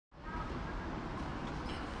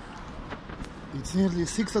It's nearly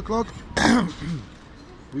 6 o'clock.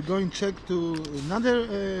 We're going to check to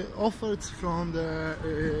another offers from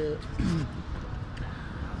the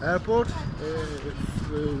airport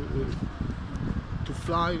to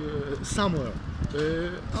fly somewhere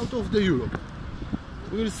out of the Europe.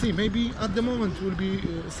 We will see. Maybe at the moment will be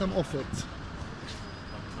some offers.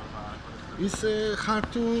 It's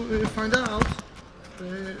hard to find out,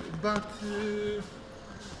 but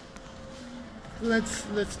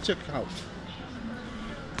let's check out.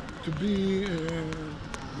 To be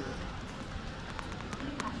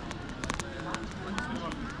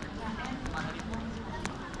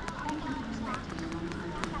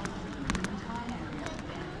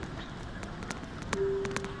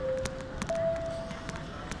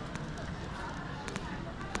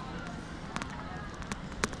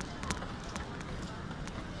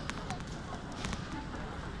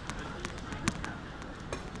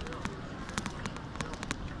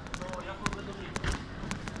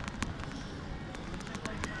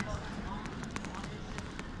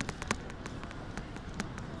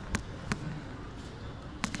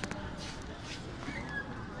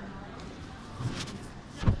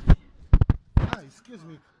excuse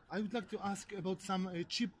me, I would like to ask about some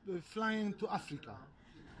cheap flying to Africa.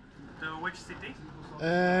 To which city?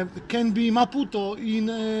 Can be Maputo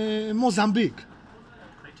in Mozambique.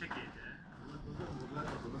 I check it.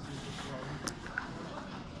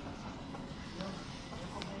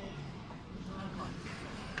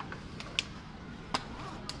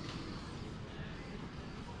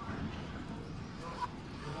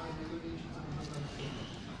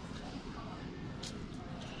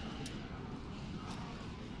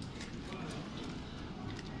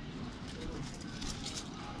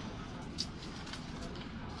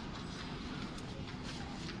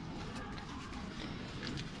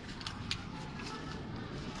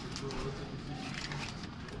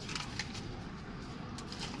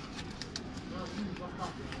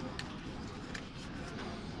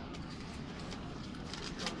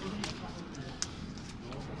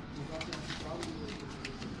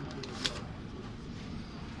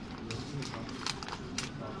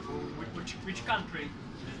 Which country?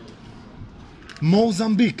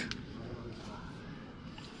 Mozambique.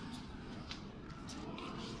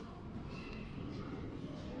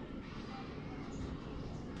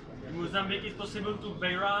 In Mozambique it's possible to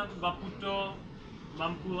Beira, Maputo,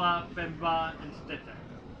 Nampula, Pemba and Tete.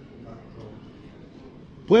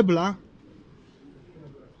 Puebla.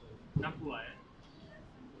 Nampula,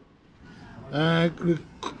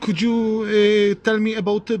 Could you tell me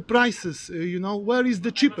about the prices? You know, where is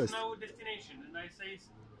the cheapest? I must know destination, and I say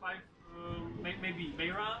maybe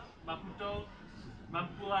Beira, Maputo,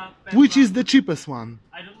 Nampula, Pemba. Which is the cheapest one?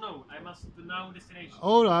 I don't know. I must know destination.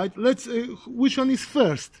 All right, let's. Which one is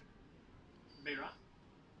first? Beira.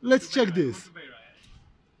 Let's To check Beira. this. To Beira,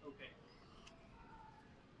 okay.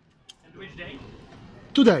 And which day?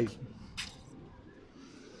 Today.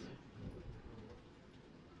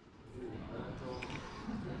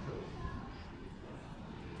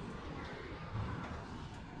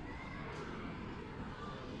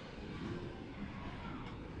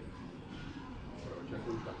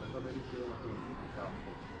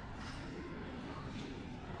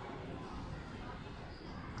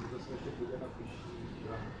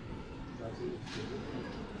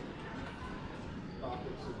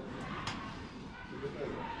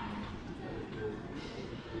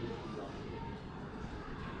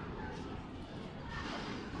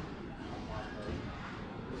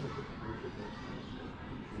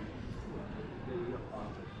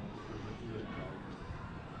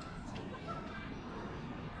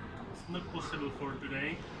 It's not possible for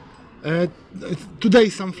today. Today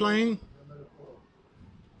some flying.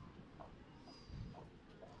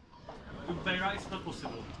 To Beira it's not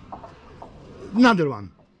possible. Another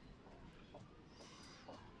one.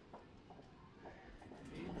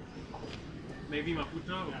 Maybe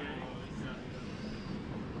Maputo, okay.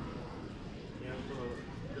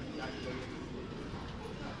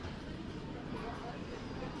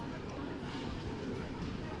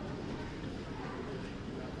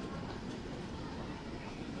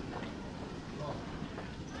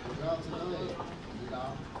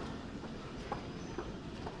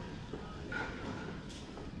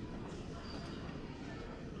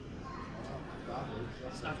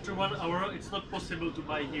 After 1 hour, it's not possible to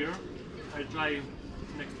buy here. I try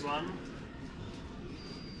next one.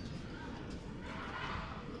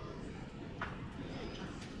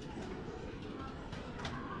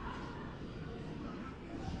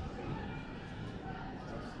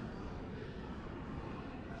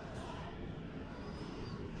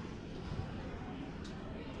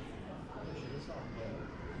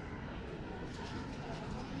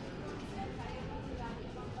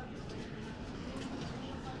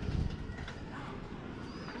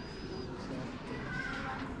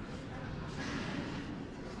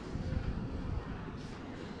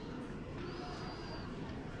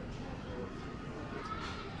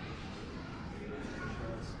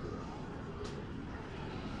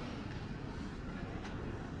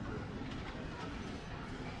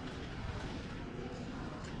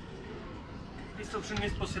 cheapest option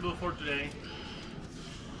is possible for today.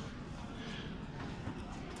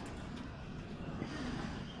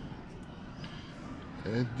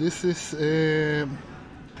 This is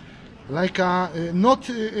like a not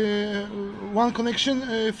one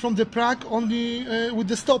connection from the Prague, only with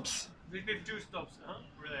the stops. With 2 stops, huh?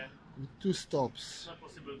 Really? With 2 stops. It's not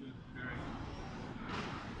possible to do right.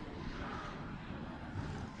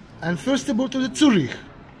 And first about to the Zurich.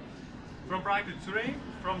 From Prague to Zurich,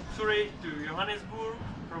 from Zurich to Johannesburg,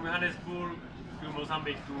 from Johannesburg to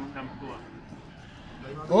Mozambique to Nampula.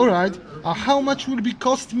 All right. How much will be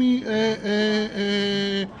cost me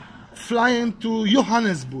flying to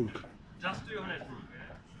Johannesburg? Just to Johannesburg,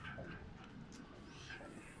 yeah?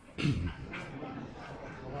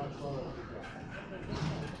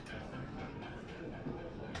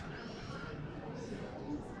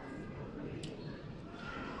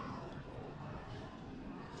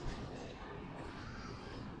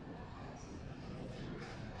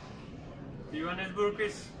 Johannesburg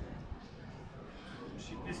is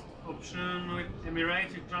cheapest option with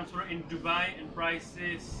Emirates. You transfer in Dubai and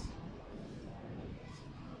prices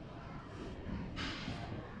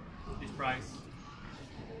this price.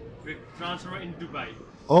 We transfer in Dubai.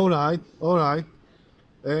 All right, all right.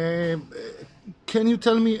 Can you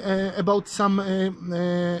tell me about some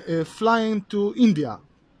flying to India?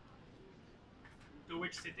 To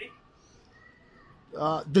which city?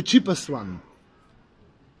 The cheapest one.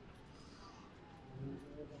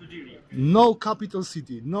 To Delhi. No capital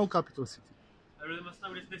city. No capital city. I really must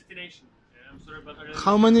know this destination. Yeah, I'm sorry, but I really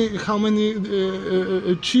How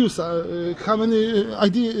many choose? How many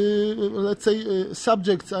idea? Let's say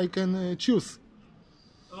subjects I can choose.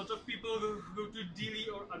 a lot of people go to Delhi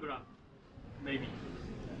or Agra, maybe.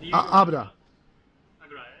 Delhi or Agra.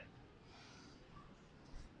 Agra, eh?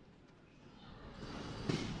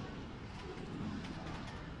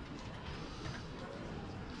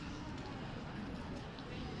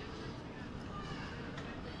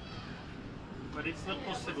 But it's not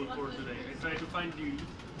possible for today. I try to find Delhi.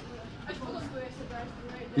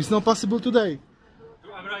 It's not possible today.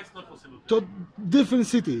 To Agra, it's not possible. To different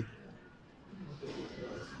city.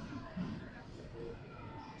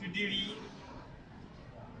 To Delhi.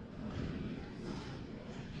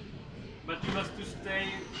 But you must to stay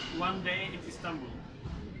 1 day in Istanbul.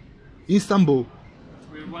 Istanbul.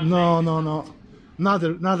 With 1 No, day no, no.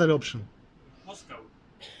 Another option. Moscow.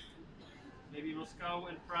 Maybe Moscow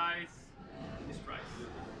and price this price.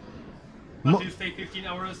 But you stay 15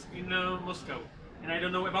 hours in Moscow. And I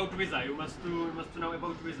don't know about visa. You must to know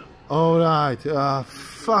about visa. All right.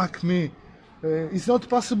 Fuck me. It's not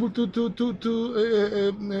possible to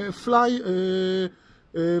fly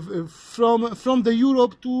from the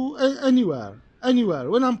Europe to anywhere.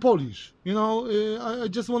 When I'm Polish, you know, I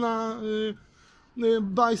just wanna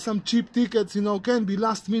buy some cheap tickets. You know, can be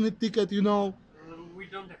last minute ticket. You know. We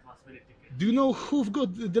don't have last minute tickets. Do you know who've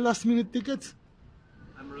got the last minute tickets?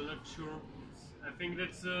 I'm really not sure. I think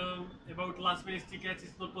that's about last minute tickets.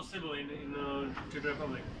 It's not possible in Czech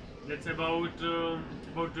Republic. That's about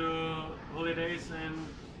holidays and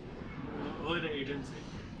holiday agency.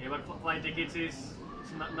 Yeah, but flight tickets is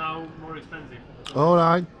not now more expensive. All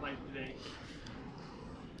right. Flight today.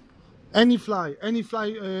 Any fly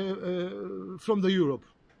from the Europe,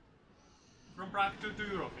 From Prague to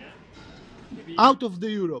Europe, yeah. Maybe out of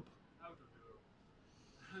the Europe. out of Europe.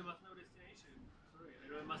 We must know destination. Sorry, I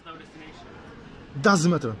really must know destination.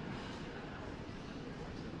 Doesn't matter.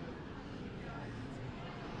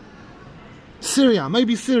 Syria,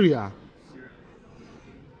 maybe Syria.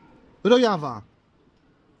 Rojava.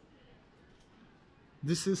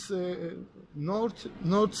 This is North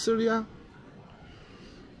Syria.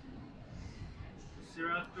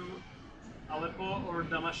 Syria to Aleppo or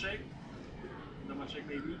Damascus. Damascus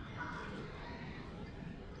maybe.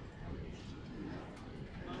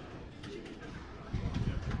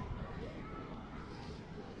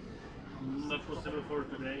 Not possible for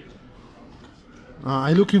today.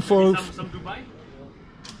 I'm looking for Some Dubai?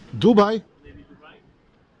 Dubai. Maybe Dubai?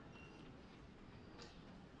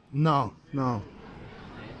 No.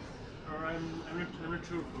 Or I'm not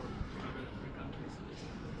sure for other countries.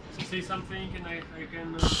 So say something and I can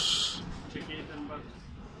check it and but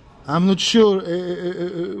I'm not sure.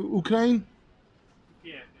 Ukraine,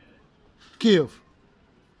 yeah. Kiev.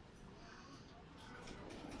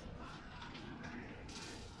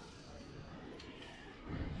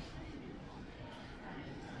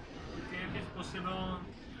 Okay, if it's possible.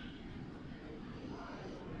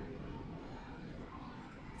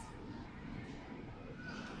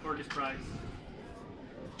 For this price.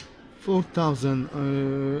 4,000.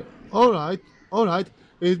 All right.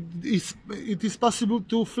 it is possible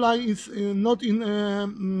to fly not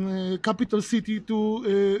in capital city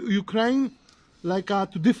to Ukraine, like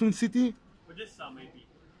to different city. Odessa maybe.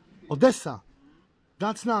 Odessa.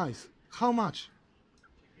 That's nice. How much?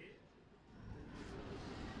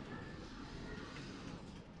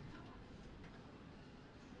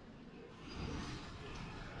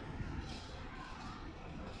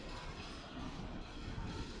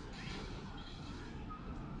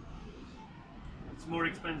 It's more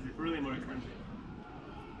expensive, really more expensive.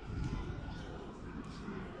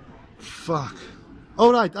 Fuck.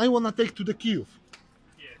 All right, I wanna take to the Kyiv.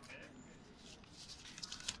 Yeah.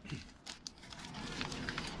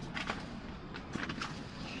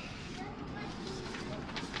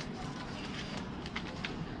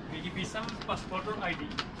 Can you give me some passport or ID?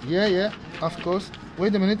 Yeah, of course.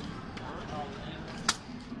 Wait a minute.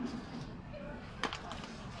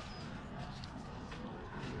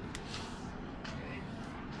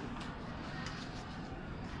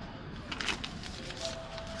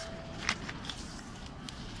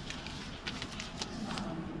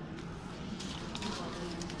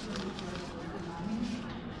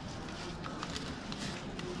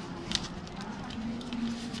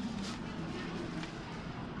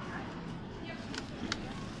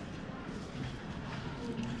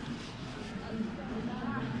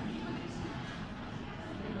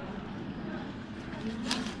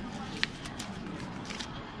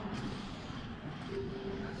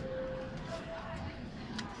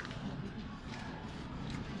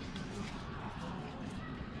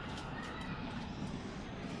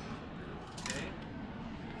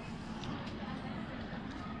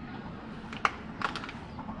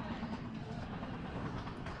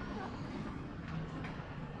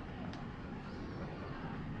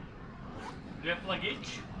 Do you have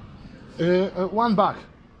luggage? One bag.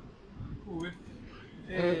 With,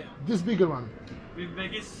 This bigger one. with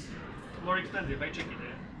bag is more expensive, I check it.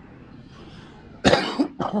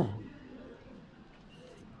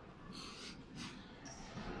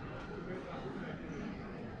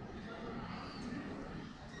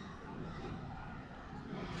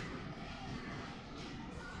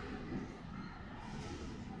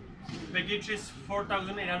 Baggage is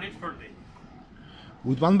 4,840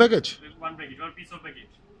 With one baggage. with one baggage, one piece of baggage.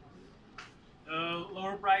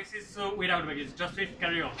 Lower price is without baggage, just with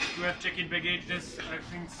carry-on. If you have check-in baggage, this I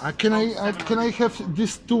think. Can I have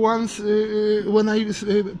these two ones when I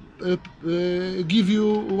give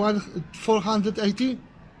you 480?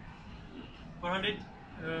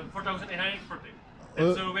 4,840.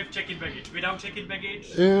 And so with check-in baggage. Without check-in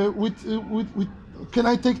baggage, With can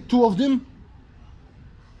I take two of them?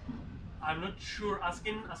 I'm not sure.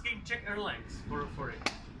 Asking Czech Airlines for it.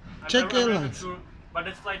 Czech I'm not Airlines. sure, but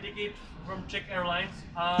this flight ticket from Czech Airlines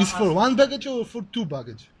Is for one baggage or for two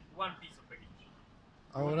baggage? one piece of baggage.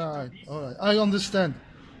 All right. I understand.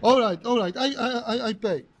 All right. I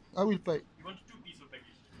pay. I will pay. You want two pieces of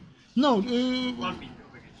baggage? No, One piece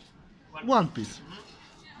of baggage. one piece.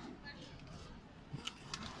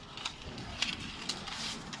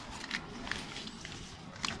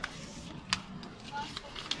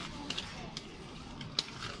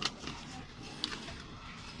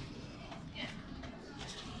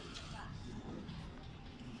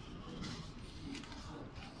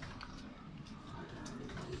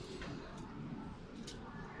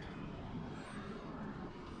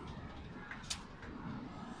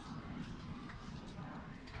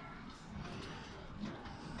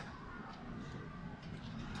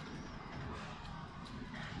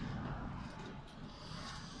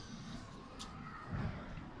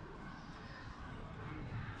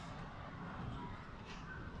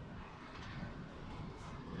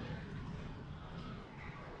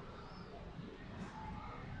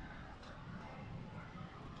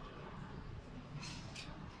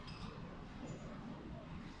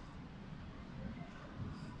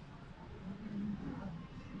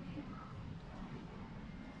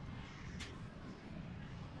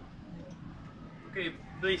 Okay,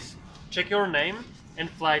 please check your name and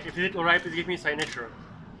flight. If it's alright, please give me signature.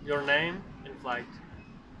 Your name and flight.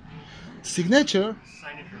 Signature?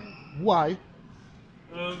 Signature. Why?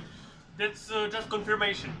 That's just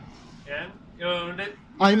confirmation. Yeah. That,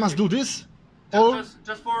 I must do this? Or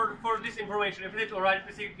just for this information. If it's alright,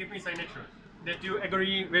 please give me signature. That you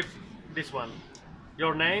agree with this one.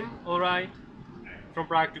 Your name, alright. From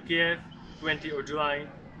Prague to Kiev, 20 of July.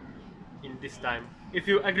 In this time. If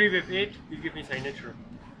you agree with it, you give me signature.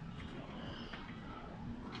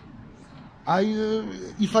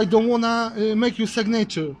 if I don't wanna make you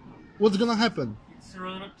signature, what's gonna happen? It's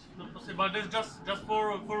really not possible. But that's just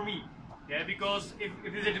for me. Yeah, because if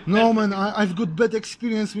is it No, man, I've got bad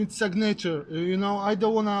experience with signature. You know, I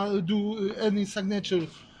don't wanna do any signature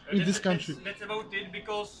in this country. That's about it,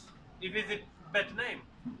 because if it's a bad name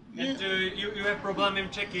and Yeah. you have problem in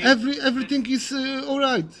checking. Everything is all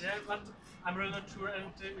right. Yeah, but I'm really not sure, and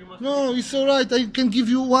you must. No, it's all right. I can give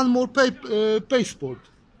you one more passport.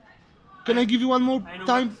 Can I give you one more I know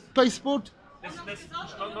time passport? That's not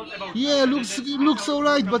about. Yeah, that's looks how all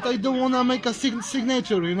right, but I company don't works. wanna make a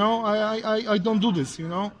signature. You know, I don't do this. You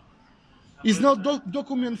know, it's not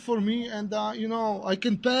document for me, and you know I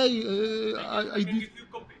can pay. I can give you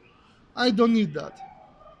copy. I don't need that.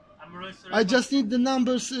 I'm really sorry. I but just need the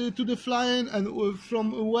numbers to the flying and from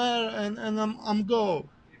where and I'm go.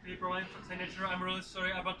 If you provide for signature, I'm really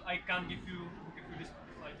sorry, but I can't give you this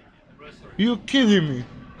flight ticket. I'm really sorry. You kidding me?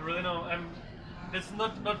 I really know. That's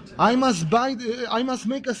not. I must buy. I must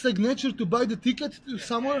make a signature to buy the ticket to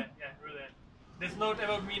somewhere. Yeah, really. That's not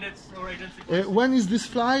about me. That's our agency. When is this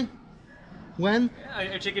fly? When?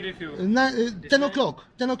 I check it with you. 10 o'clock.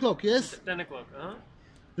 10 o'clock. Yes. 10 o'clock.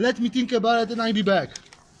 Let me think about it and I'll be back.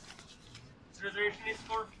 This reservation is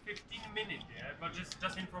for 15 minutes. Yeah, but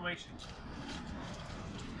just information.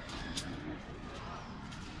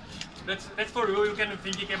 That's for you. You can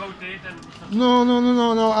think about it and.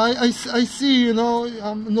 No. I see. You know,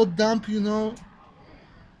 I'm not dumb. You know.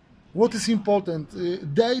 What is important?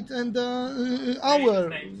 Date and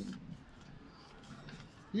hour.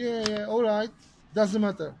 Yeah. All right. Doesn't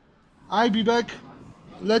matter. I'll be back.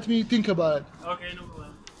 Let me think about it. Okay. No.